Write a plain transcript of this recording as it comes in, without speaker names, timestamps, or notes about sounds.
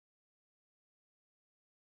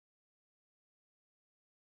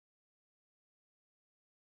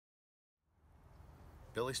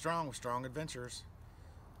Billy Strong with Strong Adventures.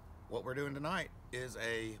 What we're doing tonight is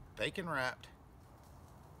a bacon wrapped,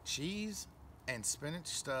 cheese and spinach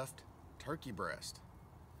stuffed turkey breast.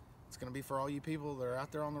 It's going to be for all you people that are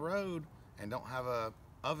out there on the road and don't have a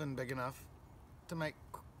oven big enough to make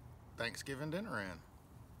Thanksgiving dinner in.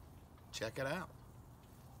 Check it out.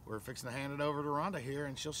 We're fixing to hand it over to Rhonda here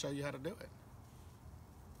and she'll show you how to do it.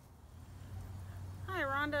 Hi,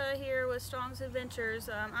 Rhonda here with Strong's Adventures.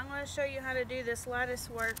 I'm going to show you how to do this lattice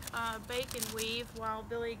work bacon weave while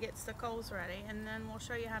Billy gets the coals ready, and then we'll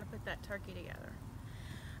show you how to put that turkey together.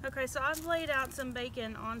 Okay, so I've laid out some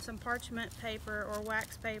bacon on some parchment paper or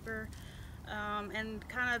wax paper and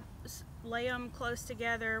kind of lay them close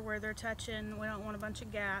together where they're touching. We don't want a bunch of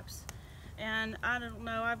gaps. And I don't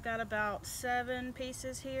know, I've got about 7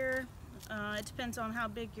 pieces here. It depends on how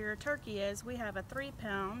big your turkey is. We have a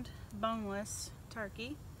 3-pound boneless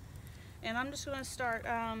turkey, and I'm just going to start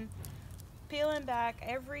peeling back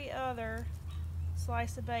every other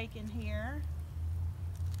slice of bacon here,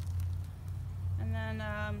 and then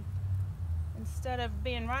instead of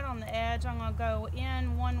being right on the edge, I'm going to go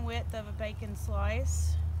in one width of a bacon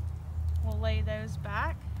slice. We'll lay those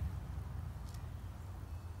back.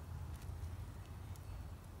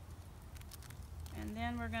 And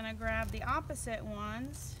then we're going to grab the opposite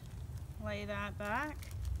ones, lay that back,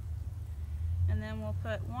 and then we'll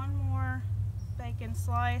put one more bacon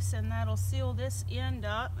slice, and that'll seal this end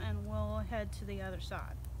up, and we'll head to the other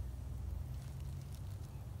side.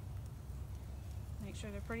 Make sure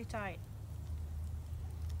they're pretty tight.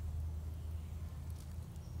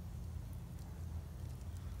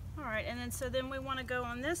 Alright, and then we want to go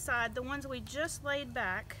on this side. The ones we just laid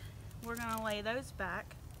back, we're going to lay those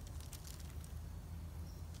back.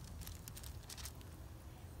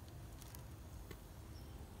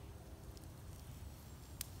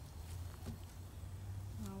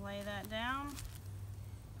 Lay that down,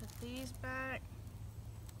 put these back,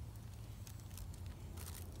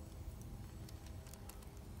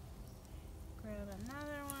 grab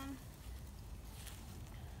another one.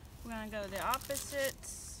 We're going to go the opposite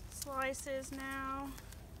slices now.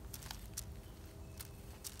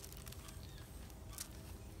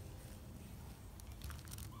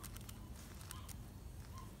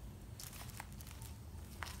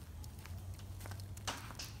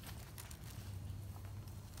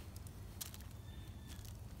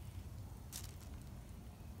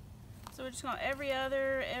 So we're just going every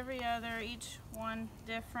other, each one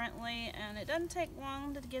differently, and it doesn't take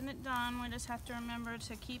long to get it done. We just have to remember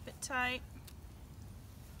to keep it tight.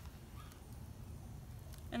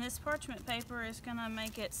 And this parchment paper is going to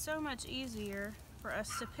make it so much easier for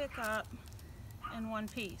us to pick up in one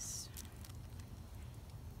piece.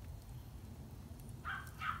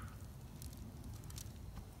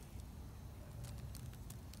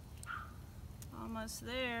 Almost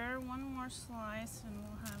there. One more slice and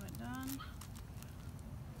we'll have it done.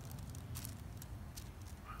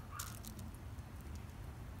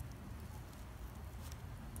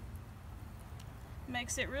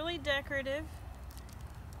 Makes it really decorative,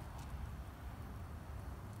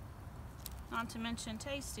 not to mention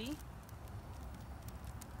tasty.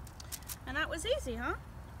 And that was easy, huh?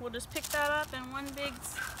 We'll just pick that up in one big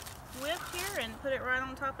whip here and put it right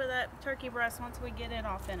on top of that turkey breast once we get it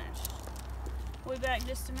all finished. We'll be back in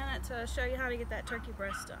just a minute to show you how to get that turkey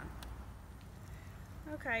breast done.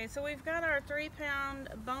 Okay, so we've got our 3-pound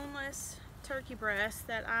boneless turkey breast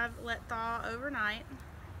that I've let thaw overnight,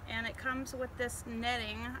 and it comes with this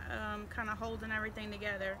netting kind of holding everything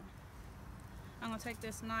together. I'm going to take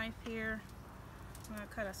this knife here. I'm going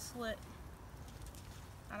to cut a slit.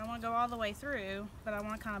 I don't want to go all the way through, but I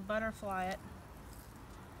want to kind of butterfly it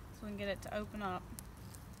so we can get it to open up.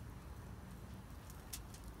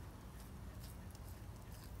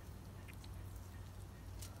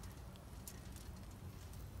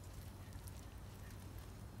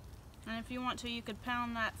 And if you want to, you could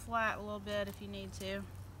pound that flat a little bit if you need to.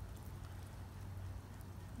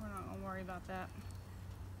 We're not going to worry about that.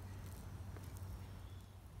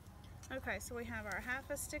 Okay, so we have our half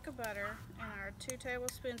a stick of butter and our 2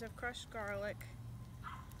 tablespoons of crushed garlic.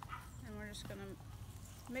 And we're just going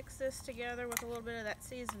to mix this together with a little bit of that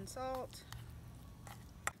seasoned salt.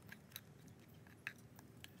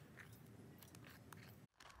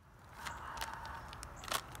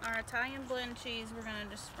 Our Italian blend cheese, we're going to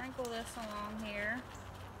just sprinkle this along here.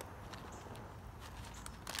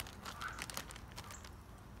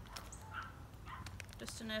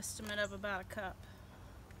 Just an estimate of about a cup.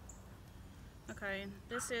 Okay,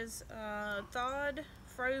 this is thawed,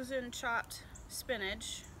 frozen, chopped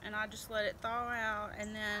spinach, and I just let it thaw out,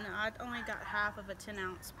 and then I only got half of a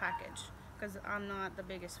 10-ounce package because I'm not the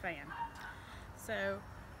biggest fan. So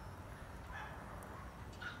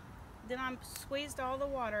then I squeezed all the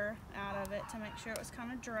water out of it to make sure it was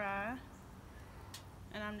kind of dry.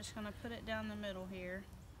 And I'm just going to put it down the middle here.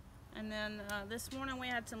 And then this morning we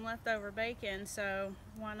had some leftover bacon, so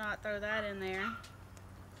why not throw that in there?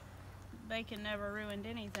 Bacon never ruined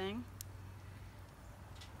anything.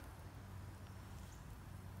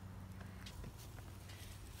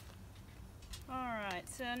 Alright,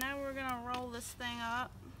 so now we're going to roll this thing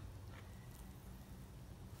up.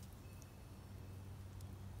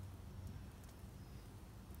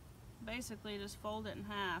 Basically just fold it in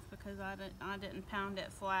half because I didn't pound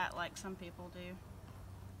it flat like some people do.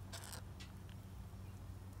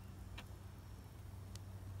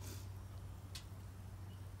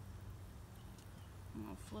 I'm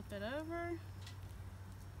going to flip it over.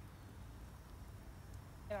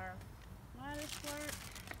 Get our lattice work.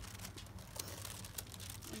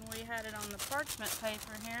 And we had it on the parchment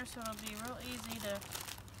paper here, so it'll be real easy to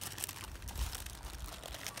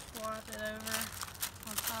swap it over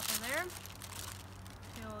on top of there.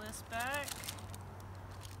 Peel this back.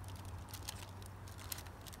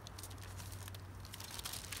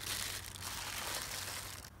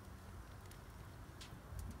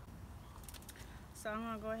 So I'm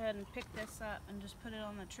going to go ahead and pick this up and just put it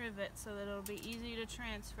on the trivet so that it'll be easy to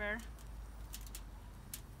transfer.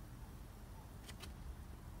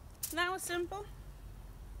 And that was simple.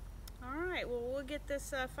 Alright, well we'll get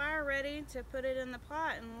this fire ready to put it in the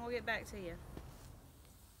pot and we'll get back to you.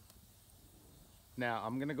 Now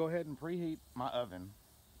I'm gonna go ahead and preheat my oven.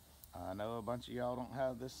 I know a bunch of y'all don't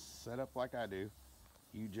have this set up like I do.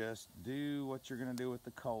 You just do what you're gonna do with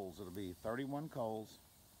the coals. It'll be 31 coals.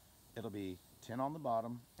 It'll be 10 on the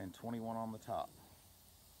bottom and 21 on the top.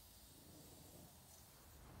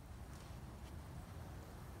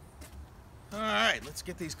 All right, let's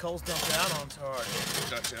get these coals dumped out onto our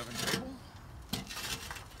Dutch oven table.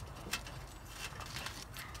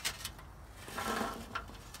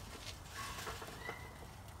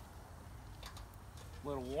 A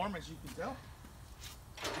little warm, as you can tell.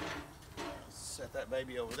 Set that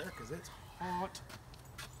baby over there because it's hot.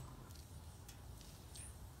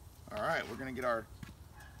 All right, we're gonna get our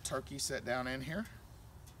turkey set down in here.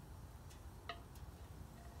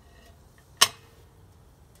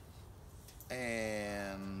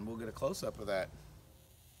 And we'll get a close-up of that.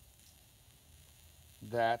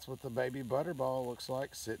 That's what the baby butterball looks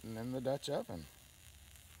like sitting in the Dutch oven.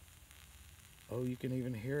 Oh, you can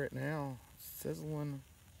even hear it now, sizzling.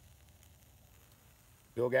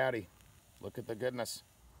 Bill Gowdy, look at the goodness.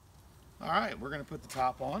 All right, we're gonna put the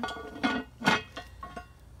top on.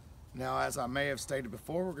 Now, as I may have stated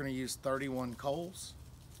before, we're gonna use 31 coals.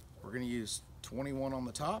 We're gonna use 21 on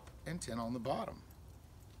the top and 10 on the bottom.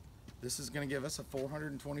 This is going to give us a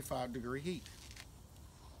 425-degree heat.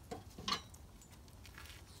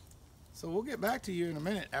 So we'll get back to you in a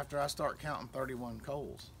minute after I start counting 31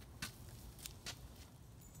 coals.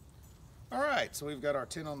 All right, so we've got our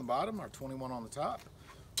 10 on the bottom, our 21 on the top.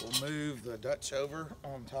 We'll move the Dutch over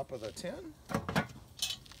on top of the 10. We'll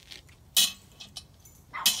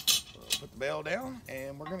put the bell down,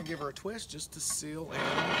 and we're going to give her a twist just to seal in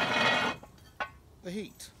the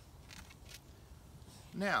heat.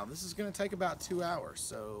 Now, this is going to take about 2 hours,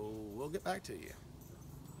 so we'll get back to you.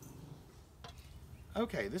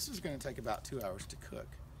 Okay, this is going to take about 2 hours to cook.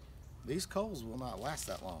 These coals will not last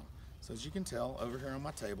that long. So as you can tell, over here on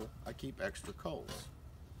my table, I keep extra coals.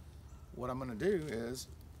 What I'm going to do is,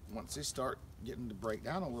 once they start getting to break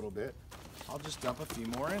down a little bit, I'll just dump a few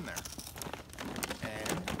more in there.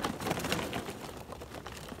 And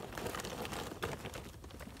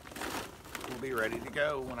be ready to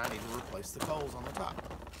go when I need to replace the coals on the top.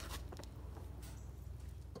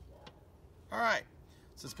 Alright,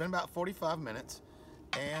 so it's been about 45 minutes,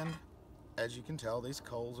 and as you can tell, these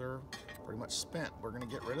coals are pretty much spent. We're going to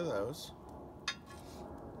get rid of those.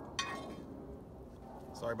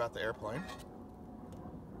 Sorry about the airplane.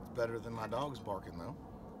 It's better than my dog's barking though.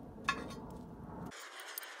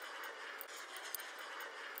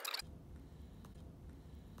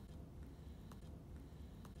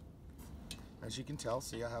 As you can tell,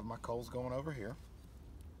 see, I have my coals going over here.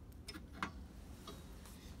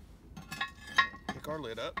 Pick our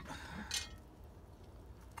lid up.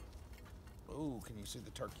 Ooh, can you see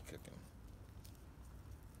the turkey cooking?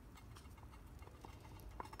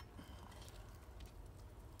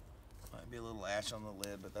 Might be a little ash on the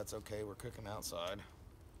lid, but that's okay. We're cooking outside.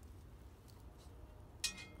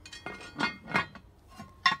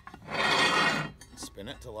 Spin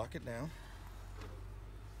it to lock it down.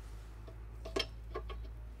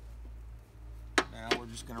 Now we're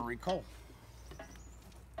just going to recoal.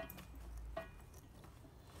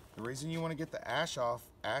 The reason you want to get the ash off,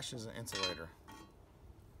 ash is an insulator.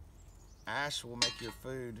 Ash will make your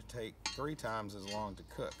food take 3 times as long to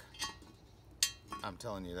cook. I'm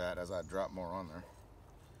telling you that as I drop more on there.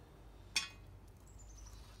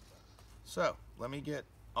 So, let me get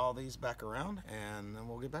all these back around and then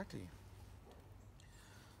we'll get back to you.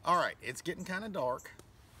 Alright, it's getting kind of dark.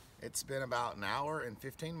 It's been about an hour and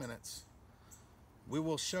 15 minutes. We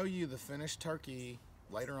will show you the finished turkey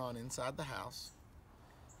later on inside the house.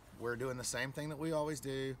 We're doing the same thing that we always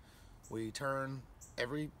do. We turn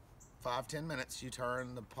every 5-10 minutes, you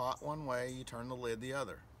turn the pot one way, you turn the lid the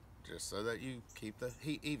other, just so that you keep the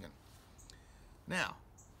heat even. Now,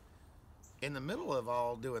 in the middle of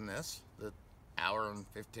all doing this, the hour and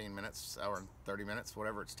 15 minutes, hour and 30 minutes,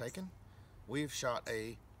 whatever it's taken, we've shot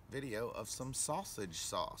a video of some sausage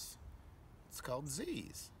sauce. It's called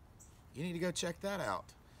Z's. You need to go check that out.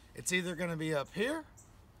 It's either going to be up here,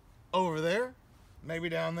 over there, maybe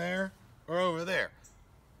down there, or over there.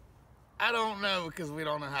 I don't know because we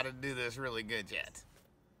don't know how to do this really good yet.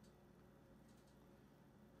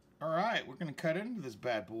 Alright, we're going to cut into this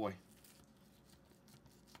bad boy.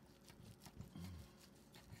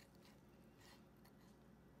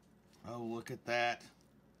 Oh, look at that.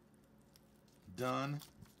 Done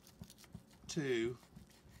to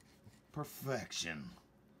perfection.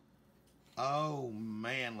 Oh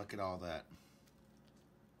man, look at all that.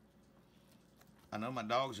 I know my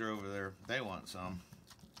dogs are over there. They want some.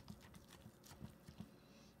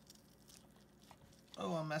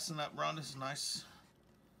 Oh, I'm messing up Rhonda's nice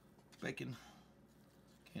bacon.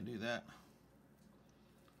 Can't do that.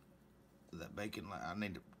 That bacon, I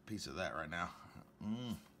need a piece of that right now.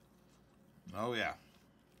 Oh yeah.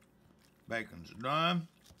 Bacon's done.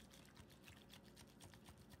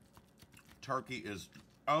 Turkey is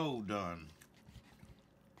done.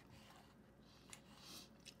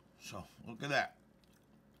 So look at that.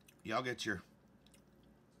 Y'all get your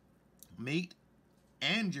meat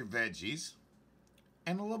and your veggies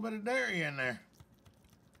and a little bit of dairy in there.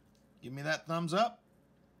 Give me that thumbs up.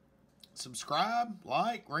 Subscribe,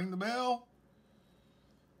 like, ring the bell.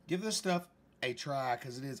 Give this stuff a try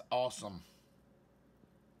because it is awesome.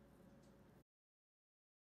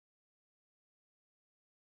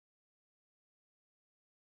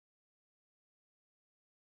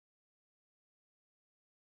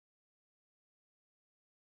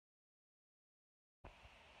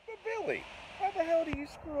 Billy, how the hell do you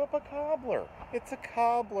screw up a cobbler? It's a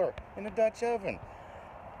cobbler in a Dutch oven.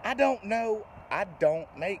 I don't know. I don't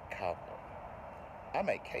make cobbler. I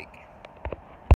make cake.